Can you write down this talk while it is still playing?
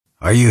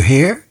Are you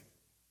here?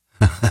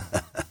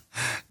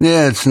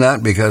 Yeah, it's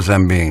not because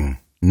I'm being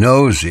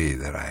nosy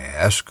that I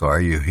ask, are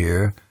you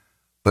here?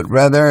 But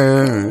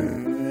rather,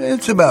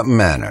 it's about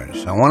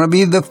manners. I want to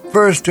be the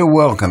first to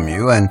welcome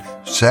you, and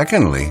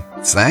secondly,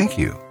 thank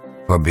you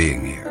for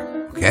being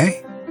here,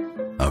 okay?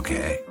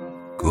 Okay,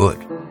 good.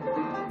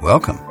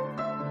 Welcome.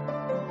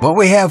 What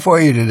we have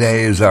for you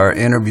today is our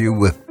interview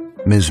with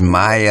Ms.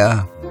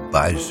 Maya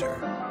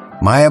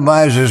Beiser. Maya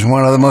Beiser is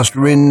one of the most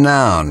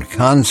renowned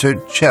concert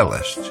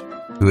cellists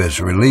who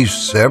has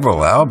released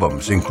several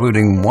albums,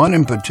 including one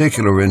in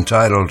particular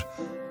entitled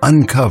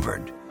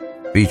Uncovered,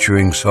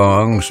 featuring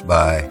songs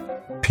by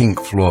Pink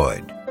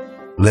Floyd,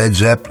 Led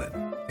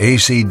Zeppelin,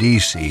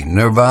 AC/DC,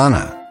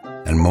 Nirvana,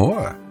 and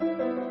more.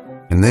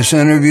 In this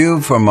interview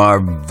from our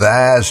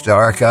vast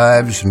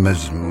archives,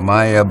 Ms.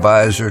 Maya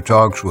Beiser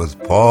talks with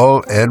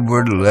Paul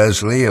Edward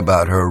Leslie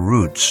about her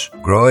roots,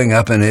 growing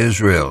up in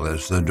Israel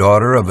as the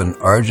daughter of an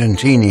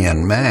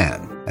Argentinian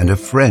man and a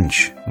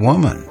French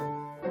woman,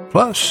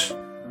 plus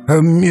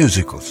her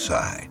musical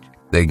side.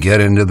 They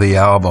get into the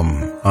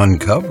album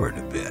Uncovered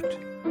a bit.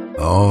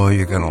 Oh,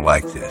 you're going to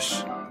like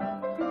this.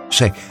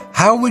 Say,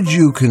 how would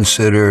you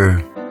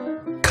kindly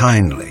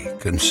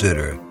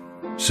consider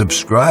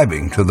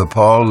subscribing to the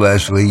Paul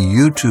Leslie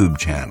YouTube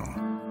channel?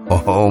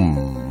 Oh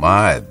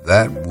my,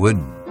 that would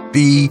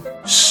be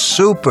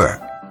super.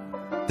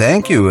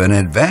 Thank you in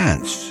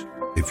advance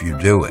if you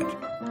do it.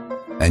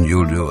 And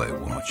you'll do it,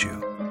 won't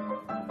you?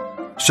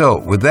 So,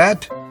 with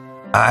that,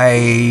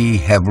 I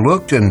have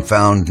looked and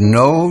found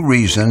no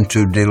reason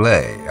to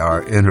delay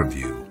our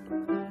interview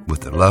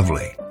with the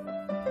lovely,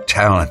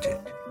 talented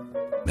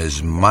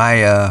Ms.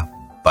 Maya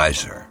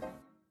Beiser.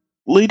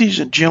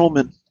 Ladies and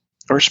gentlemen,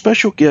 our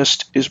special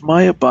guest is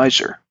Maya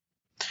Beiser.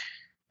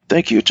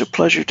 Thank you. It's a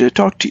pleasure to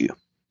talk to you.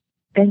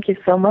 Thank you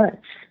so much.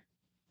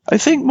 I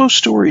think most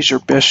stories are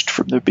best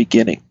from the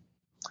beginning.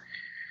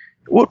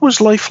 What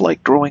was life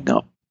like growing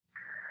up?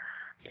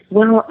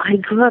 Well, I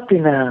grew up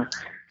in a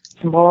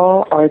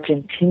small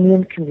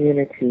Argentinian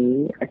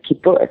community, a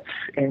kibbutz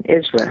in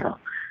Israel,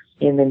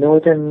 in the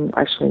northern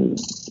part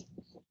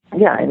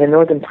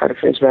of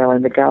Israel,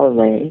 in the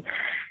Galilee.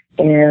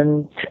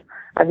 And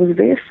I was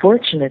very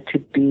fortunate to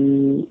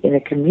be in a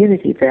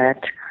community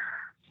that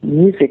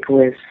music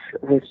was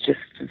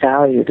just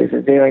valued as a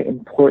very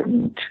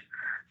important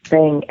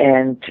thing,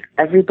 and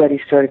everybody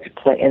started to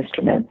play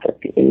instruments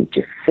at the age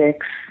of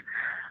 6,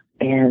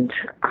 and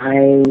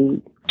I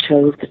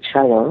chose the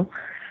cello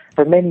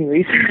for many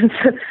reasons,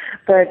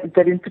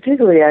 but in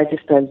particular, I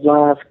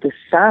loved the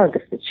sound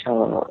of the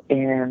cello,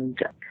 and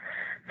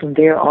from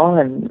there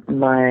on,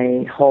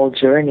 my whole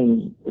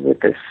journey with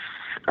this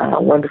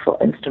wonderful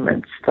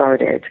instrument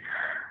started.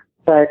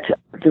 But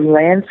the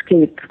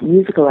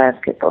musical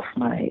landscape of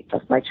my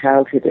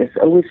childhood has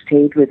always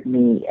stayed with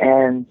me,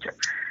 and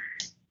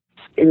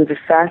it was a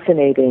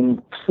fascinating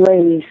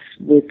place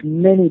with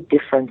many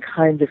different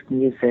kinds of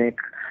music.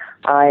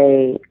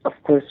 I, of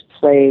course,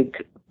 played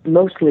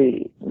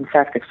mostly, in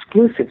fact,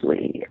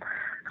 exclusively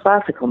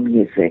classical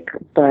music,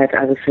 but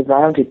I was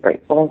surrounded by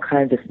all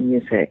kinds of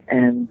music,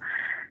 and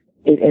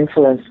it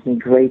influenced me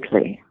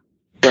greatly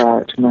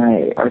throughout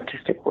my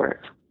artistic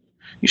work.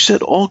 You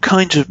said all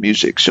kinds of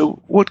music,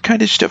 so what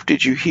kind of stuff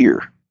did you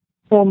hear?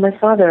 Well, my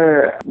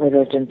father was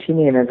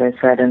Argentinian, as I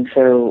said, and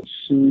so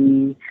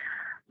he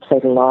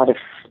played a lot of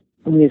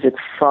music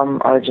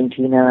from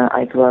Argentina.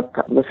 I grew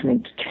up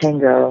listening to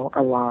tango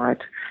a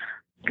lot.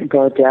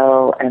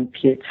 Gardel and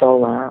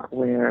Piazzolla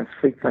were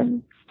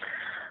frequent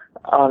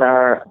on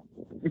our,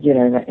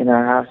 in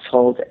our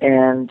household.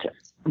 And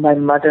my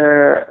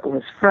mother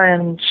was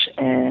French,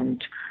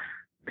 and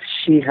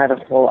she had a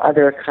whole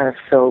other kind of,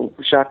 so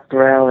Jacques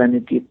Brel and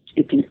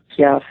Edith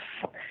Piaf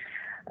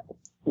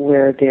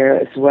were there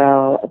as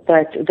well.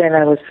 But then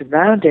I was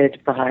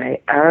surrounded by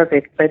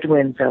Arabic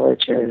Bedouin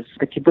villages,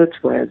 the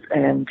kibbutz was,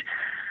 and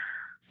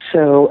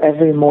so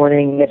every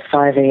morning at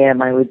 5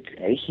 a.m. I would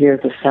hear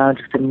the sound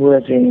of the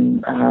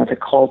muezzin, the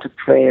call to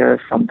prayer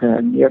from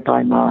the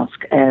nearby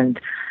mosque, and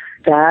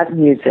that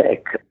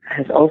music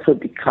has also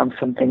become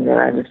something that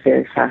I was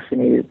very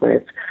fascinated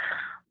with.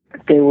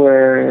 They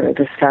were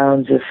the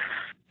sounds of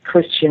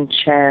Christian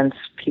chants,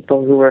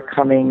 people who were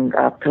coming,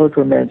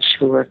 pilgrimage,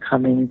 who were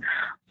coming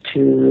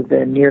to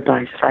the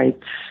nearby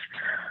sites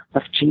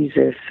of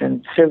Jesus.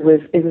 And so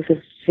it was a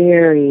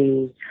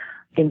very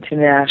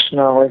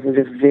international, it was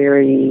a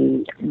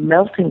very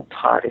melting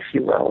pot, if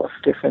you will, of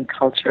different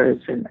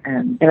cultures. And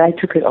I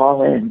took it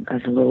all in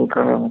as a little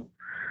girl.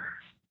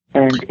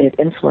 And it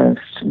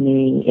influenced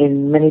me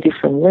in many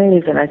different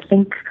ways. And I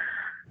think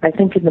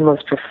in the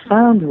most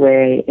profound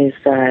way is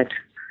that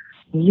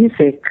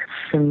music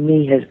for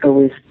me has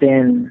always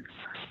been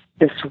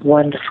this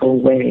wonderful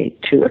way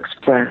to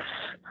express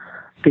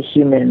the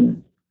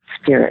human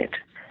spirit.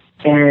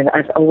 And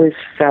I've always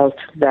felt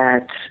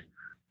that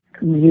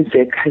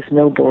music has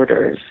no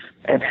borders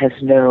and has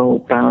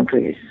no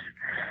boundaries.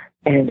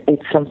 And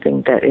it's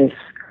something that is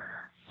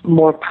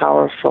more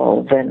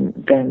powerful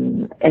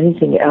than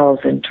anything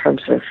else in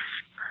terms of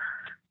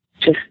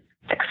just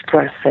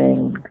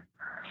expressing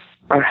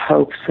our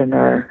hopes and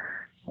our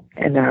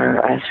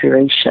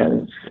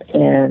aspirations.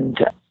 And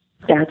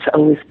that's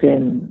always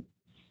been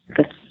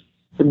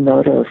the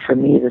motto for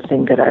me, the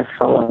thing that I've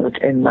followed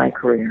in my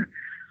career.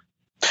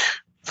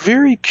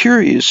 Very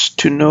curious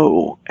to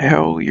know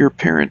how your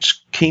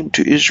parents came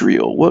to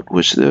Israel. What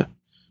was the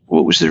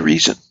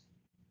reason?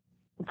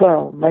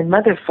 Well, my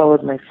mother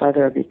followed my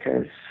father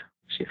because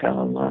she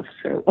fell in love,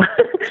 so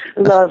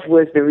love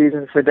was the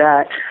reason for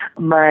that.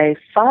 My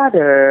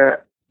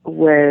father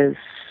was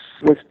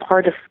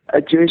part of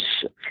a Jewish,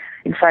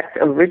 in fact,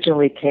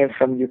 originally came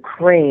from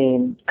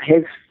Ukraine.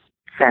 His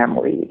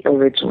family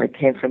originally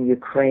came from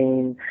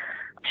Ukraine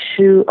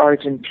to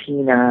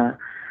Argentina,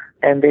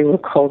 and they were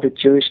called the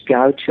Jewish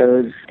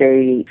Gauchos.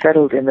 They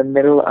settled in the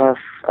middle of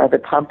the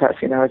Pampas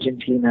in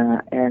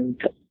Argentina,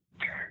 and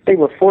they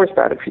were forced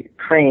out of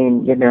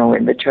Ukraine,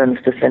 in the turn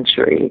of the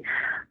century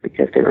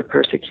because they were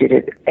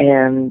persecuted.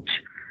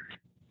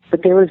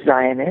 But they were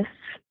Zionists,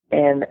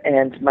 and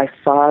my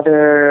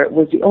father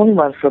was the only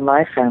one from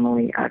my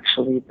family,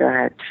 actually,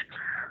 that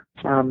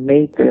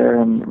made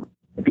the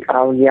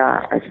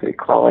Aliyah, as we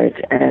call it,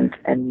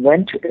 and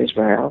went to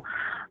Israel.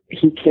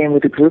 He came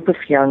with a group of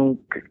young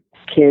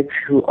kids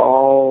who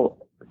all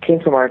came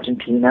from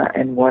Argentina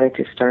and wanted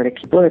to start a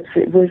kibbutz.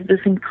 It was this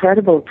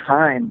incredible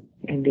time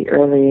in the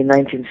early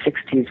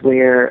 1960s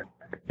where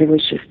there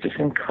was just this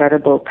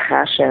incredible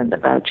passion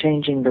about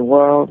changing the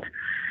world.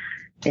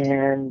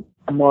 And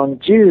among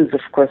Jews,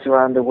 of course,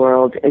 around the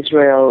world,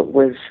 Israel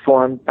was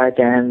formed by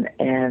then,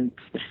 and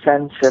the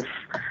sense of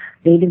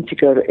needing to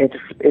go to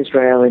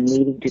Israel and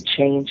needing to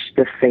change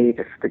the fate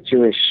of the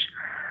Jewish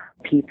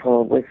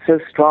people was so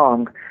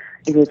strong.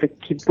 It was a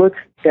kibbutz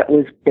that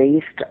was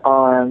based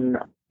on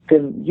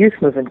the youth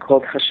movement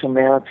called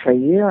Hashomer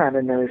Tzayir. I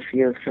don't know if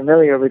you're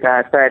familiar with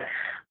that, but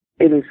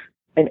it was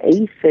an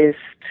atheist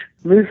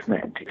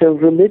movement. So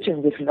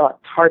religion was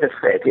not part of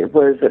it. It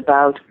was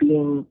about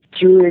being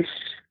Jewish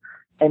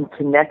and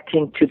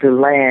connecting to the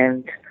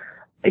land.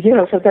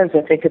 Sometimes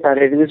I think about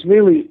it. It was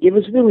really,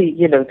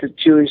 the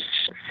Jewish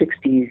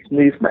 60s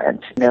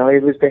movement.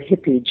 It was the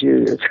hippie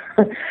Jews.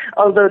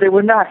 Although they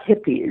were not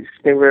hippies.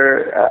 They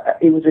were,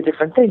 it was a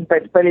different thing.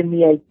 But in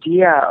the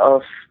idea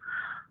of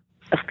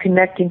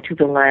connecting to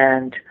the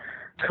land,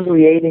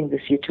 creating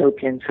this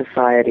utopian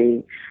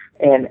society,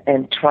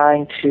 and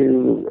trying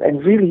to,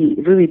 and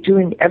really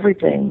doing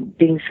everything,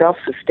 being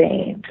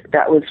self-sustained.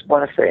 That was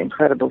one of the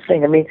incredible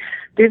things. I mean,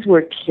 these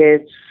were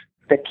kids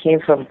that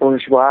came from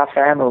bourgeois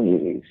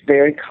families,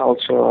 very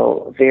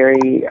cultural,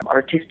 very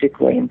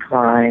artistically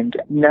inclined.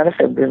 None of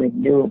them really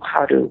knew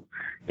how to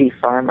be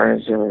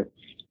farmers or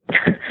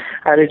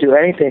how to do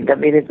anything. I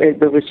mean,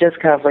 it was just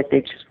kind of like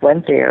they just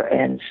went there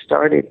and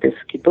started this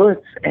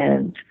kibbutz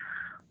and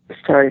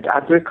started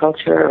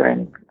agriculture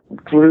and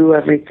grew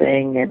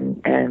everything,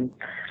 and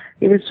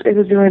it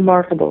was a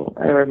remarkable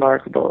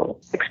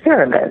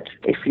experiment,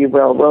 if you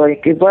will. Well,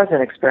 it was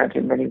an experiment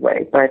in many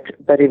ways,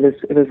 but it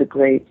was a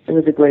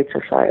great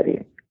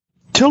society.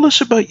 Tell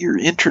us about your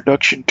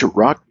introduction to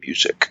rock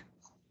music.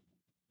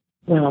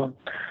 Well,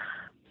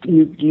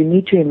 you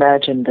need to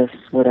imagine this,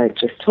 what I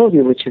just told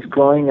you, which is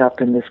growing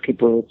up in this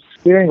kibbutz,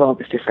 hearing all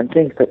these different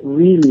things, but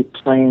really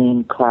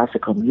playing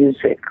classical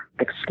music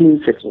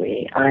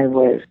exclusively. I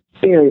was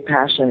very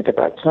passionate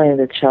about playing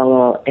the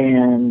cello,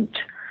 and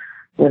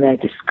when I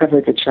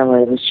discovered the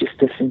cello, it was just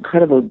this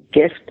incredible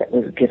gift that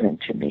was given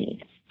to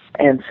me.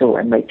 And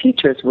my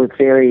teachers were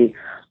very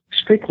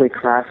strictly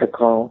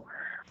classical,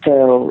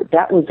 so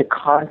that was the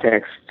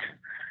context.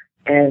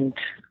 And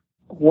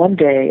one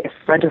day,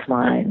 a friend of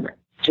mine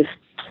just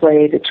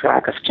played a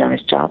track of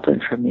Janis Joplin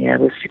for me. I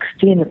was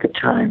 16 at the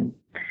time,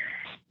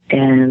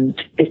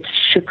 and it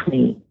shook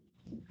me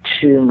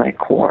to my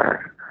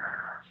core.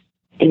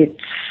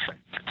 It's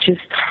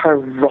just her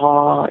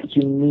raw,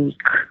 unique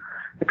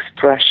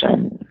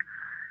expression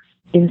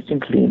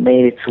instantly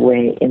made its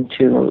way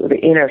into the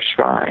inner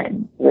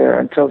shrine, where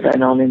until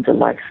then only the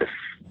likes of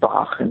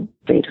Bach and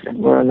Beethoven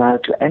were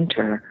allowed to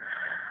enter.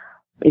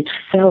 It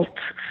felt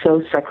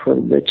so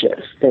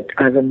sacrilegious that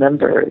I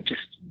remember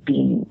just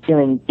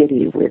feeling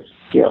giddy with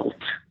guilt.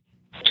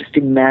 Just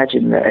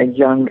imagine a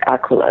young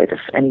acolyte of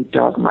any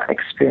dogma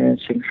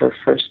experiencing her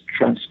first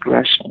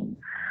transgression.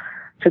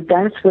 So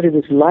that's what it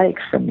was like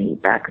for me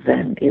back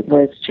then. It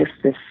was just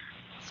this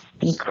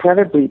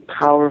incredibly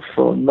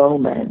powerful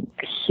moment,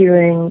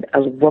 hearing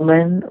a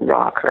woman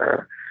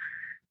rocker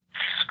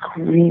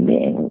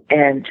screaming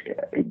and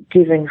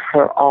giving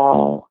her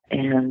all.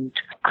 And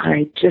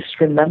I just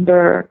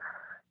remember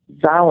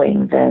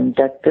vowing then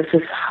that this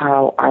is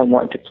how I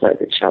want to play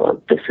the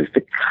cello. This is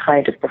the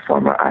kind of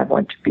performer I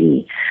want to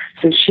be.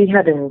 So she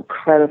had an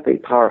incredibly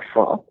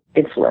powerful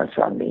influence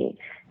on me.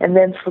 And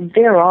then from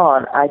there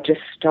on, I just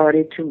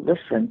started to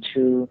listen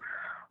to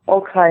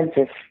all kinds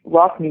of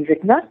rock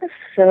music, not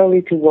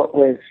necessarily to what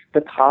was the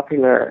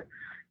popular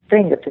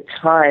thing at the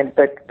time,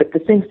 but the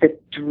things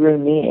that drew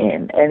me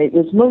in. And it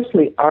was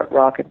mostly art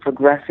rock and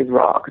progressive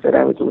rock that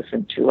I would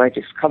listen to. I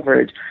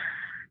discovered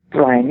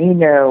Brian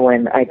Eno,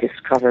 and I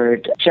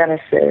discovered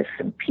Genesis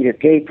and Peter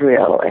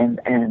Gabriel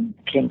and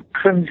King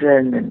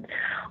Crimson and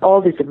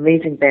all these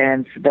amazing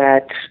bands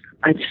that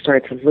I just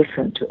started to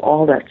listen to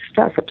all that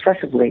stuff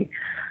obsessively.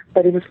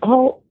 But it was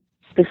all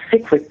the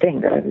secret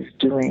thing that I was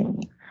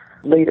doing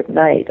late at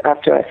night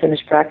after I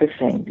finished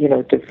practicing,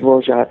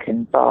 Dvorak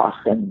and Bach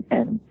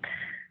and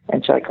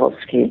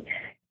Tchaikovsky.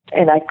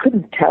 And I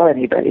couldn't tell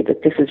anybody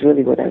that this is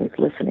really what I was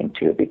listening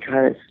to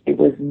because it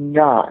was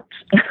not,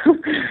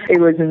 it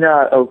was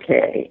not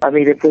okay. I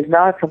mean, it was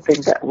not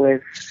something that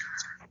was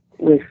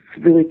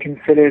really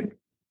considered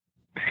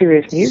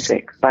serious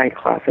music by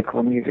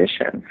classical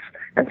musicians,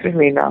 and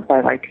certainly not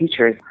by my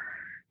teachers.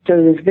 So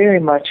it was very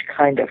much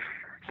kind of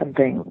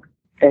something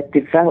that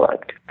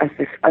developed as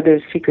this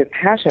other secret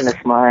passion of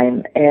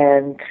mine.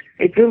 And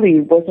it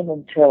really wasn't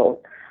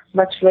until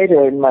much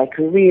later in my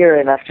career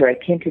and after I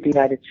came to the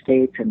United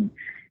States and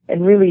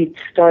really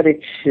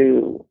started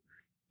to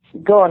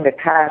go on the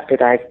path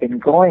that I've been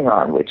going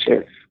on, which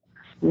is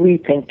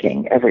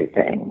rethinking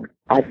everything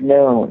I've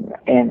known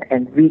and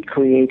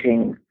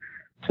recreating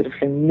sort of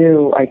a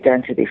new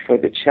identity for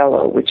the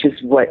cello, which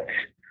is what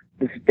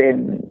has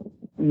been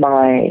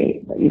my,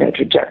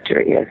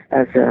 trajectory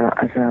as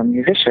a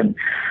musician.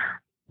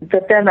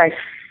 But then I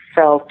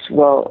felt,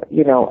 well,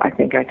 I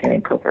think I can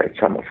incorporate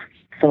some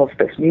of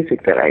this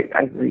music that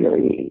I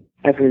really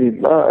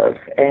love,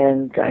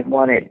 and I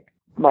wanted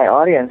my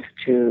audience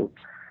to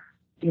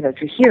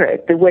hear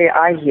it the way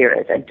I hear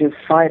it, and to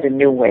find a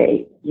new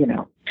way,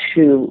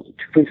 to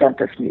present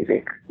this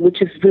music,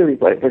 which is really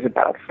what it was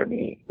about for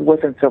me. It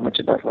wasn't so much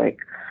about like,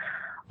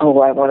 oh,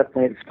 I want to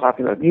play this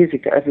popular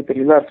music that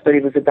everybody loves, but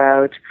it was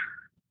about,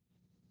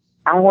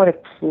 I want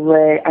to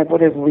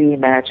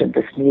reimagine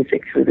this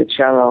music through the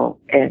cello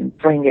and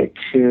bring it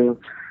to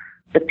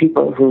the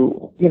people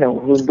who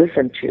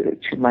listen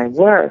to my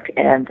work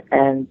and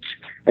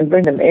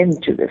bring them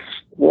into this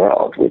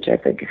world, which I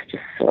think is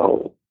just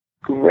so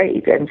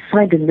great, and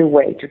find a new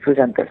way to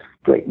present this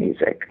great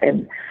music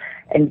and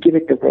give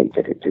it the weight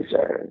that it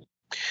deserves.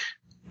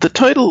 The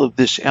title of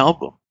this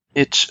album,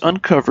 it's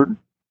uncovered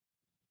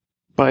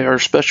by our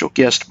special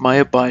guest,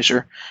 Maya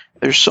Beiser.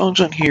 There's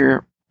songs on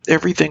here,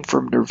 everything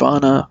from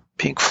Nirvana,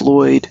 Pink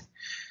Floyd,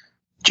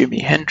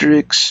 Jimi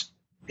Hendrix,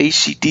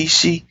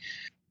 AC/DC.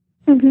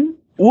 Mm-hmm.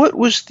 What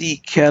was the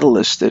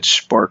catalyst that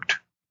sparked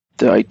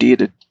the idea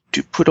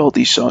to put all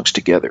these songs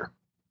together?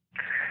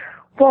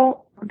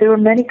 Well, there were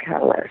many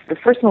catalysts. The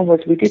first one was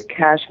we did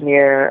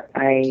Kashmir.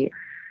 I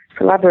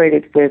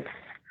collaborated with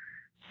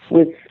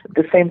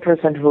the same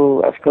person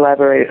who I've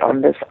collaborated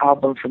on this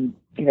album from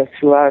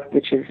throughout,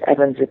 which is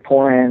Evan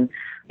Ziporin,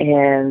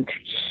 and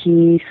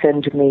he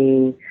sent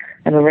me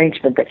an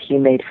arrangement that he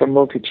made for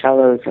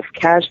multi-cellos of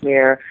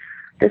Kashmir.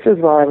 This is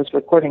while I was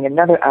recording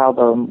another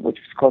album, which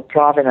is called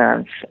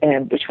Provenance,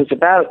 and which was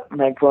about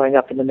my growing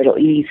up in the Middle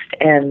East.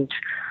 And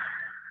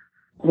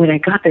when I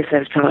got this,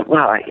 I thought,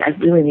 wow, I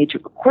really need to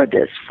record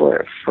this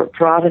for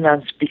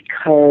Provenance,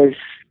 because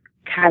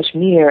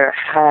Kashmir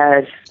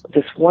has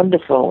this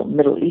wonderful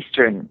Middle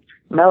Eastern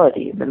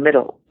melody in the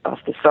middle of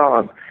the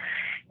song.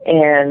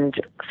 And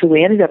so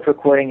we ended up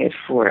recording it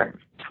for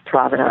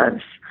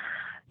Provenance.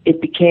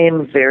 It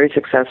became very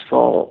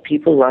successful.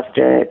 People loved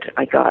it.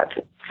 I got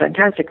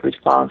fantastic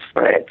response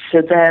for it.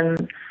 So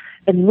then,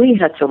 and we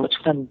had so much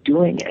fun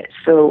doing it.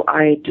 So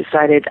I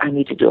decided I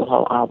need to do a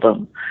whole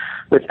album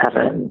with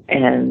Evan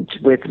and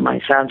with my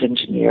sound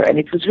engineer. And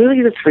it was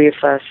really the three of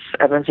us,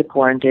 Evan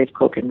Ziporin, Dave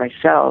Cook, and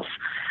myself,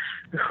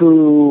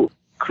 who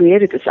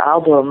created this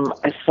album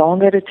a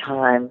song at a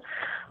time.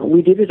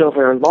 We did it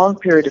over a long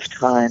period of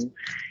time.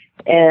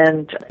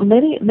 And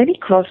many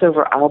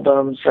crossover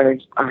albums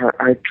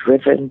are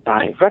driven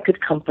by record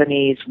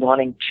companies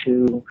wanting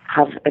to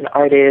have an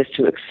artist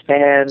to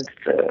expand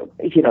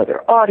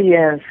their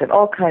audience and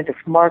all kinds of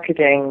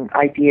marketing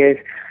ideas.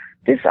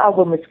 This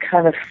album is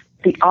kind of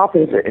the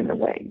opposite in a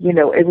way.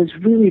 It was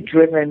really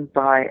driven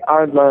by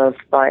our love,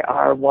 by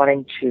our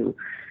wanting to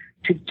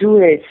do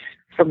it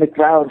from the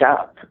ground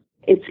up.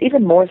 It's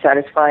even more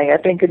satisfying,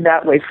 I think, in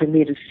that way for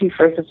me to see,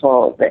 first of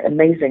all, the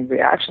amazing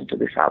reaction to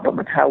this album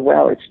and how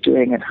well it's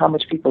doing and how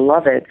much people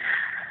love it,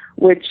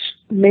 which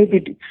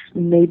maybe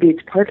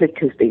it's partly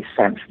because they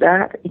sense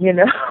that,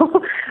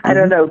 I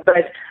don't know.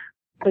 But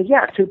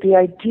yeah, so the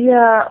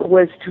idea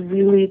was to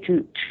really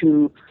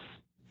to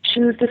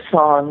choose the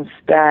songs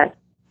that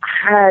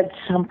had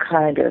some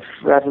kind of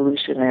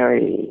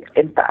revolutionary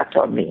impact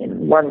on me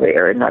in one way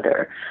or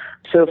another.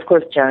 So, of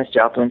course, Janis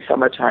Joplin's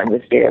Summertime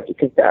was there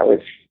because that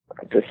was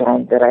the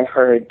song that I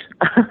heard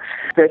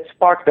that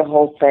sparked the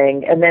whole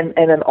thing. And then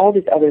all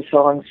these other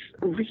songs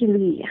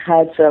really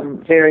had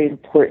some very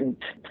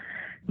important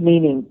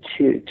meaning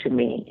to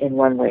me in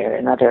one way or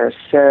another.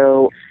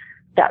 So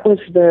that was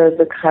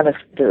the kind of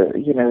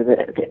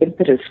the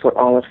impetus for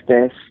all of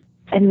this.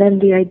 And then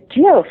the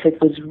idea of it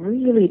was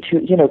really to,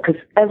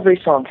 because every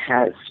song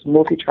has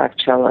multi-track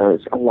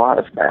cellos, a lot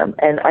of them,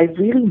 and I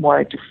really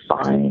wanted to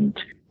find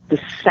the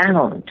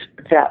sound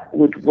that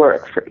would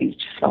work for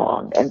each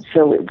song. And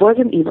so it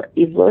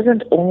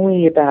wasn't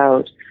only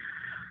about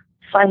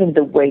finding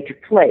the way to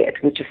play it,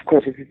 which of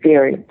course is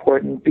very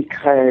important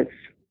because,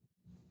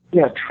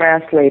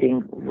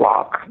 translating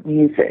rock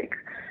music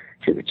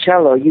to the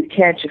cello, you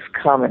can't just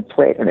come and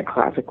play it in a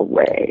classical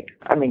way.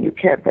 I mean, you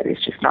can, but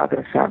it's just not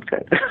going to sound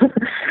good.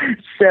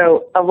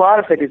 So a lot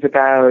of it is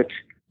about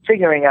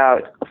figuring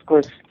out, of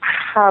course,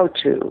 how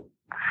to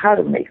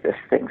make this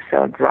thing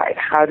sound right,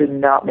 how to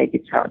not make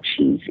it sound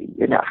cheesy,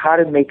 how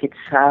to make it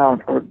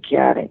sound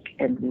organic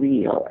and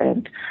real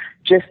and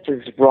just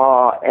as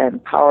raw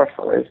and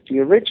powerful as the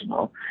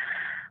original.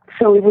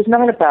 So it was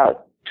not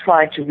about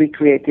trying to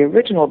recreate the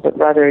original, but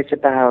rather it's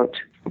about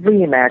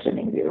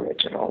reimagining the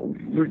original,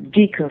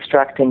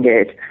 deconstructing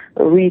it,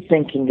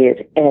 rethinking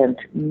it, and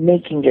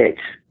making it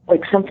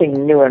like something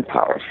new and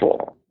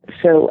powerful.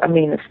 So, I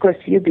mean, of course,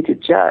 you'd be the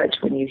judge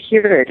when you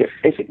hear it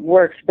if it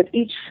works. But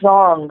each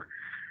song,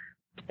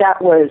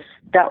 that was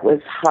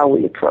how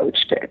we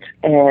approached it,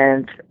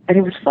 and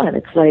it was fun.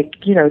 It's like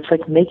it's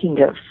like making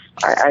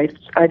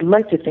I'd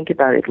like to think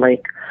about it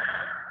like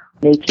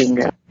making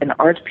an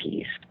art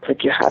piece. It's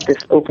like you have this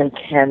open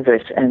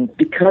canvas, and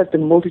because the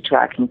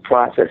multi-tracking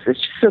process is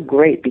just so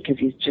great, because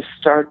you just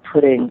start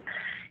putting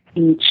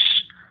each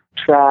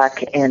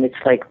track, and it's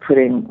like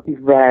putting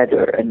red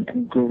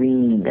and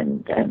green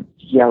and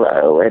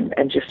yellow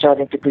and just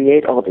starting to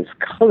create all these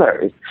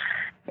colors,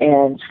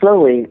 and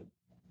slowly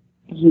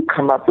you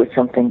come up with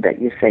something that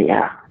you say,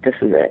 yeah, this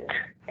is it.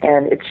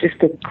 And it's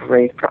just a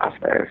great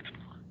process.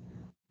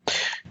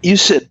 You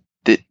said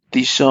that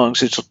these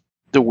songs, it's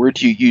the word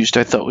you used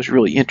I thought was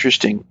really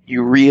interesting.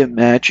 You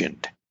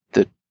reimagined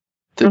the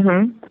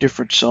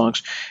different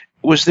songs.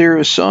 Was there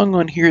a song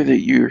on here that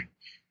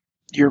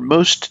you're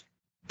most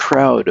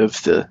proud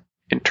of the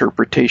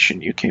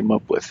interpretation you came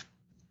up with?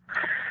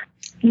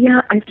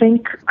 Yeah, I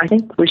think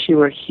Wish You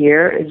Were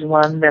Here is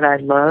one that I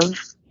love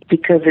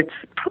because it's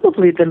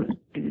probably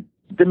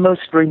the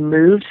most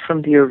removed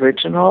from the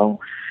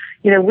original.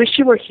 Wish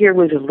You Were Here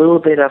was a little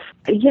bit of,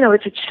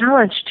 it's a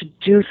challenge to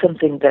do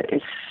something that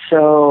is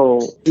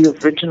the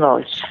original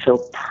is just so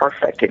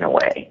perfect in a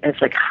way. And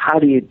it's like, how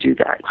do you do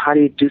that? How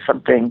do you do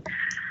something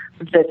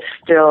that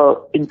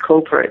still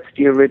incorporates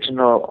the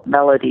original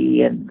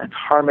melody and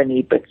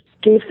harmony, but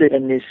gives it a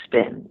new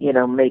spin,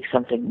 make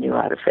something new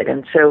out of it?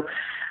 And so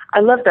I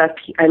love that.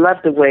 I love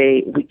the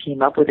way we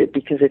came up with it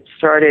because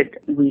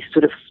we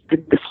sort of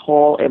did this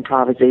whole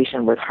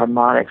improvisation with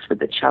harmonics with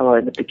the cello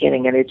in the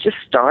beginning, and it just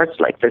starts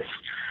like this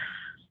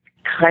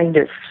kind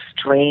of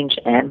strange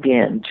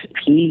ambient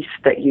piece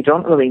that you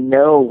don't really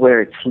know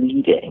where it's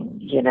leading,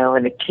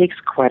 and it takes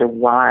quite a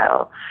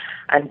while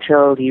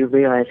until you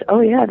realize, oh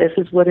yeah, this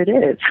is what it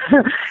is,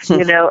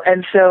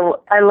 and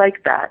so I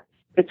like that.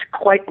 It's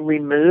quite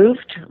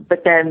removed,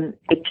 but then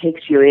it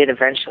takes you in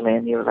eventually,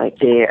 and you're like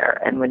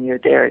there. And when you're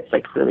there, it's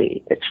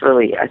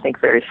really, I think,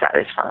 very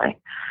satisfying.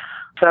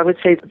 So I would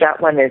say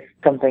that one is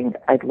something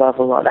I'd love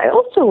a lot. I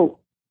also,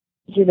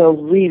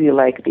 really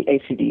like the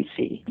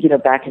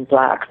AC/DC, Back in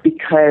Black,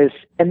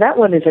 and that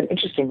one is an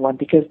interesting one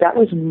because that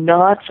was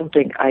not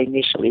something I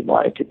initially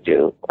wanted to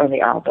do on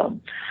the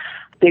album.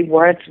 They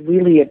weren't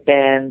really a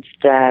band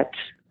that,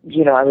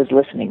 I was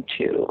listening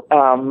to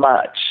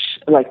much,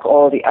 like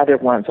all the other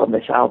ones on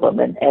this album,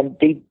 and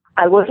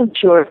I wasn't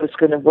sure if it was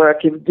going to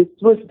work. This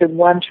was the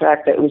one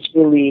track that was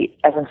really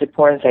Evan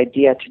Ziporn's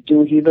idea to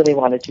do. He really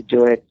wanted to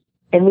do it.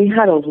 And we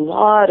had a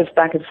lot of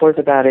back and forth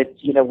about it.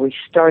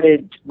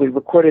 We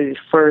recorded it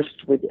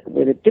first with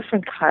a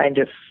different kind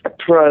of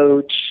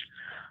approach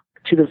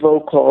to the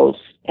vocals,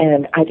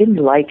 and I didn't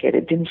like it.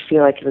 It didn't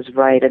feel like it was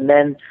right. And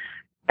then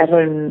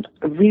Evan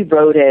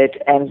rewrote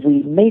it, and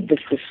we made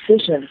this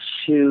decision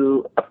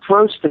to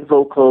approach the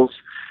vocals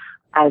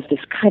as this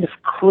kind of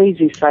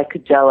crazy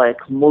psychedelic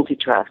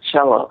multi-track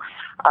cello.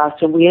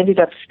 So we ended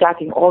up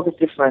stacking all the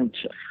different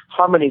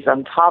harmonies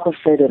on top of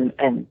it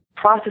and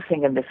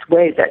processing in this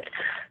way that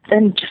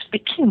then just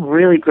became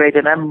really great,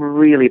 and I'm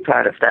really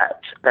proud of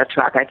that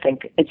track. I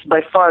think it's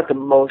by far the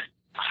most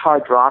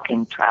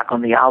hard-rocking track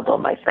on the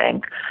album, I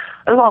think,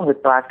 along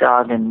with Black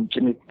Dog and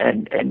Jimmy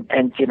and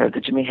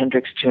the Jimi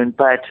Hendrix tune.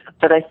 But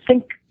I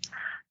think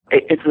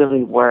it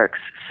really works.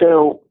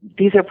 So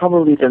these are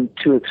probably the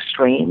two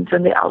extremes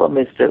in the album,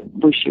 is the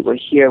Wish You Were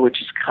Here,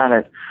 which is kind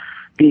of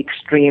the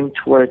extreme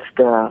towards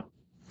the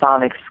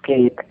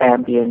sonicescape,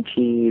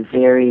 ambient-y,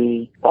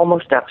 very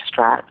almost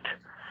abstract,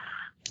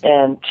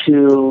 and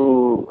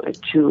to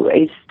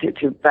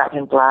Back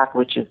in Black,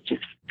 which is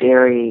just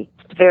very,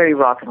 very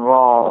rock and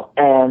roll,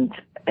 and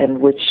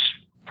which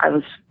I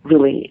was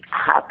really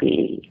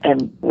happy,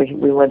 and we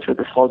went through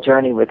this whole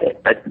journey with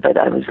it, but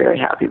I was very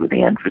happy with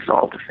the end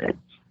result of it.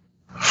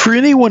 For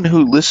anyone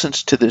who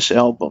listens to this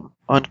album,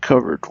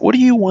 Uncovered, what do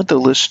you want the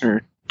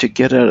listener to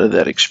get out of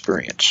that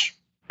experience?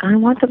 I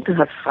want them to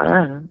have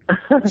fun.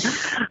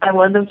 I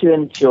want them to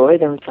enjoy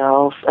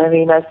themselves. I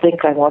mean, I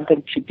think I want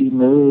them to be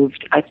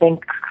moved. I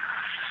think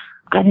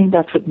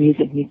that's what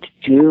music needs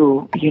to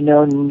do.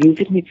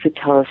 Music needs to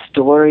tell a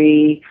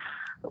story,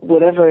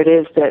 whatever it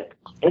is that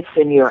it's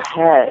in your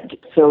head.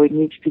 So it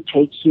needs to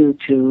take you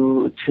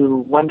to a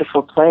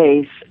wonderful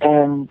place,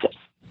 and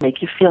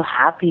make you feel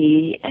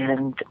happy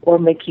or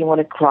make you want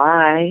to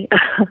cry.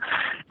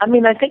 I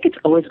mean, I think it's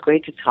always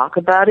great to talk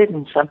about it,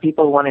 and some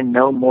people want to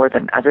know more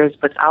than others,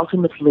 but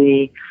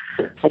ultimately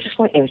I just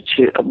want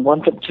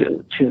them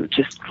to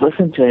just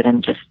listen to it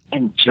and just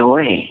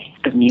enjoy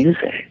the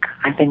music.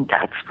 I think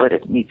that's what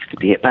it needs to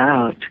be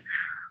about.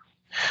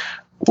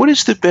 What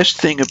is the best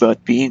thing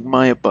about being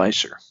Maya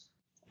Beiser?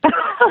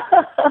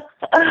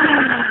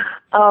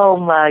 Oh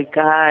my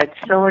God,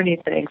 so many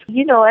things.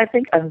 I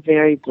think I'm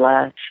very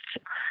blessed.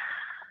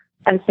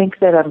 I think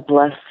that I'm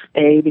blessed,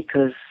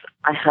 because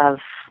I have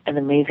an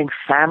amazing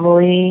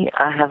family.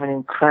 I have an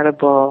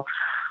incredible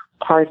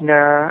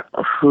partner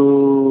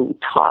who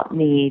taught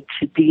me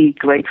to be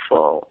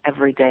grateful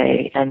every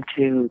day and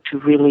to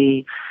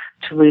really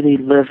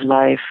live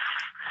life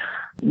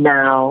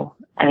now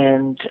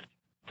and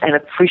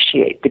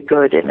appreciate the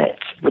good in it,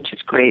 which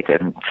is great.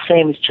 And the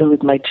same is true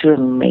with my two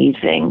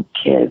amazing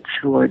kids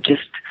who are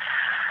just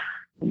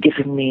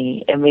giving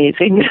me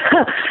amazing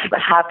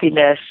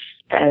happiness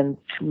and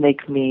to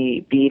make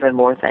me be even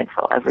more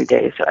thankful every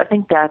day. So I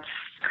think that's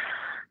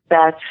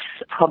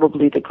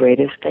probably the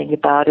greatest thing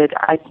about it.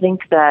 I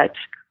think that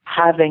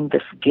having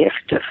this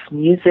gift of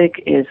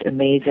music is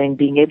amazing.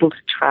 Being able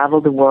to travel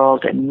the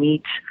world and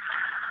meet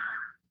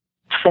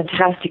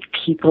fantastic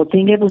people,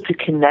 being able to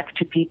connect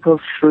to people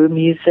through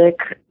music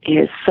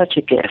is such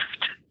a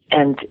gift.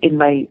 And in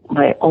my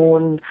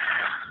own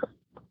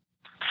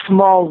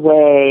small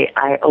way,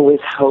 I always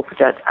hope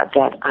that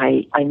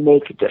I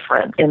make a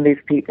difference in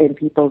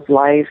people's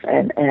lives,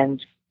 and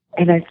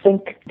I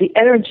think the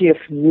energy of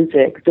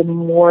music, the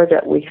more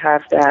that we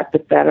have that, the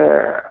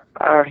better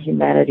our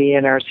humanity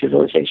and our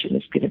civilization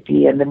is going to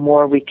be, and the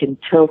more we can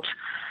tilt,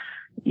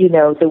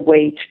 the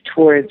weight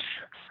towards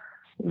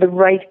the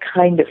right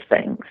kind of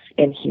things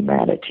in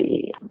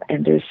humanity.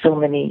 And there's so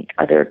many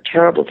other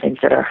terrible things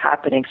that are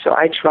happening. So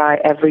I try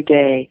every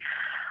day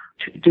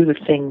to do the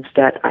things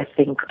that I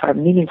think are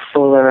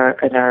meaningful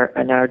and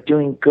are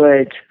doing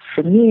good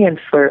for me and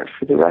for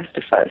the rest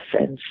of us.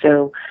 And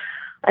so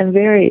I'm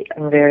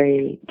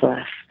very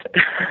blessed.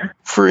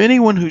 For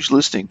anyone who's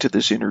listening to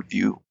this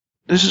interview,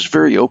 this is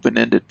very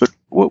open-ended, but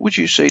what would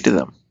you say to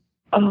them?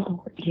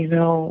 Oh,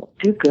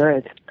 do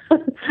good.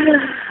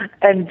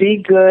 And be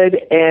good.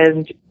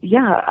 And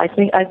yeah, I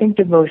think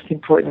the most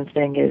important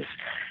thing is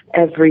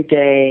every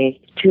day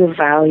to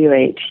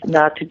evaluate,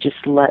 not to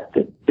just let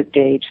the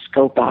day just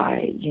go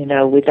by,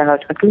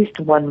 without at least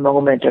one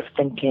moment of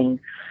thinking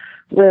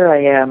where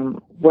I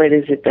am, what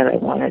is it that I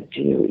want to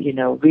do,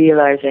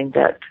 realizing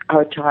that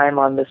our time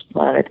on this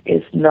planet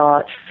is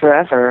not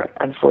forever,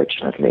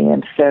 unfortunately.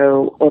 And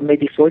so, or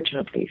maybe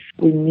fortunately,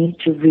 we need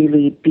to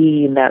really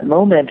be in that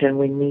moment, and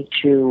we need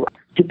to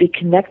be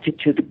connected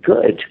to the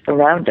good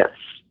around us.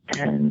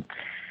 And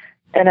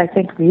I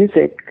think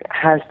music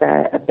has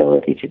that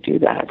ability to do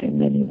that in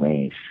many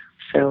ways.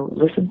 So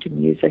listen to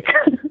music.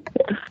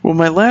 Well,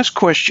 my last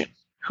question,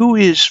 who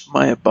is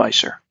Maya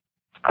Beiser?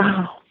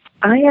 Oh,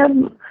 I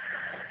am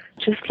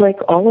just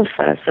like all of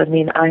us. I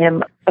mean, I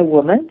am a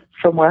woman,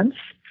 for once.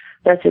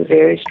 That's a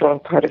very strong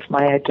part of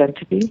my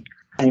identity.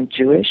 I'm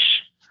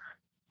Jewish.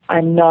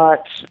 I'm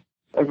not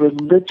a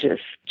religious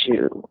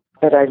Jew,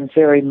 but I'm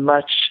very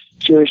much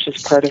Jewish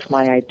as part of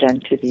my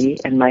identity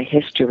and my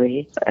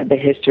history and the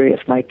history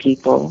of my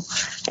people,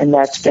 and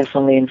that's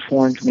definitely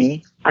informed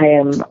me. I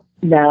am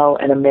now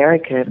an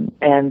American,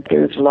 and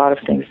there's a lot of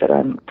things that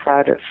I'm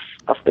proud of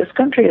this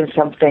country and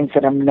some things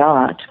that I'm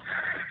not.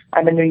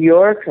 I'm a New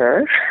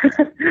Yorker,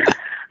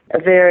 a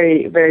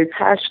very, very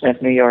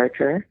passionate New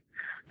Yorker.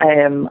 I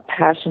am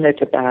passionate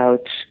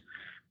about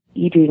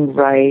eating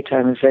right.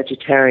 I'm a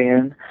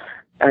vegetarian.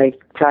 I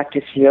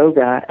practice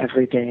yoga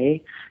every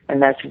day,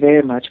 and that's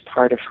very much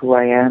part of who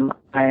I am.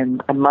 I'm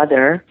a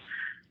mother,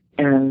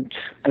 and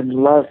I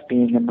love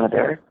being a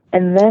mother.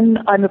 And then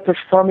I'm a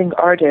performing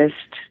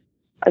artist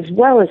as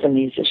well as a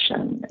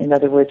musician. In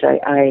other words,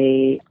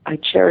 I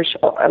cherish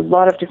a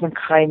lot of different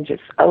kinds of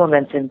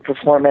elements in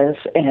performance,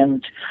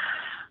 and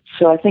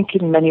so I think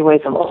in many ways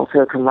I'm also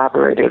a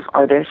collaborative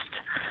artist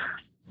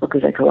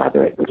because I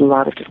collaborate with a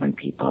lot of different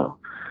people.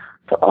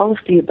 So all of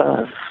the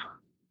above.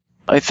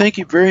 I thank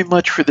you very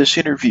much for this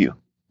interview.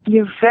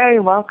 You're very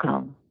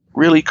welcome.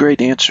 Really great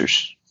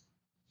answers.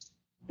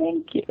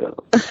 Thank you.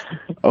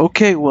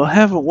 Okay, well,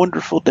 have a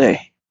wonderful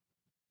day.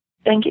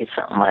 Thank you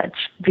so much.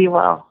 Be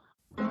well.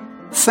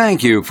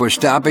 Thank you for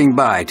stopping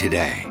by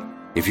today.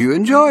 If you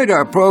enjoyed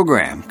our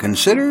program,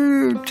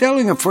 consider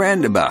telling a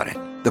friend about it.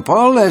 The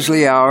Paul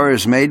Leslie Hour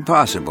is made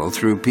possible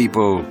through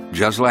people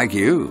just like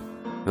you.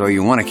 So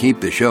you want to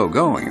keep the show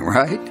going,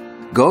 right?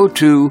 Go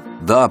to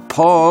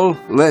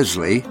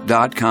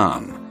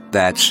thepaulleslie.com.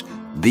 That's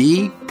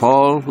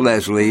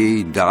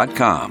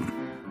thepaulleslie.com.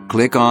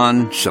 Click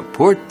on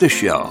Support the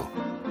Show.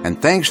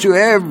 And thanks to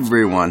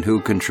everyone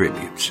who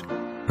contributes.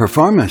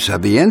 Performance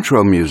of the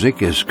intro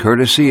music is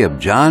courtesy of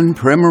John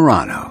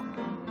Primorano,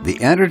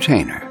 The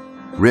Entertainer,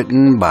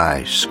 written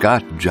by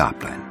Scott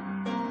Joplin.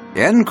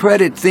 End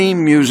credit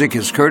theme music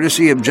is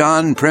courtesy of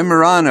John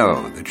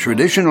Primorano, the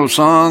traditional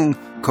song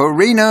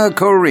Corina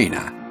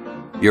Corina.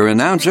 Your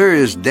announcer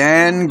is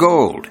Dan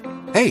Gold.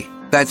 Hey,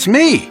 that's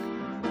me.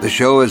 The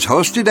show is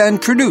hosted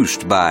and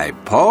produced by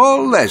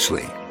Paul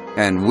Leslie.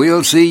 And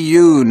we'll see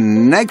you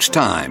next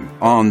time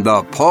on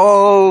the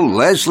Paul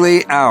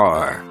Leslie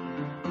Hour.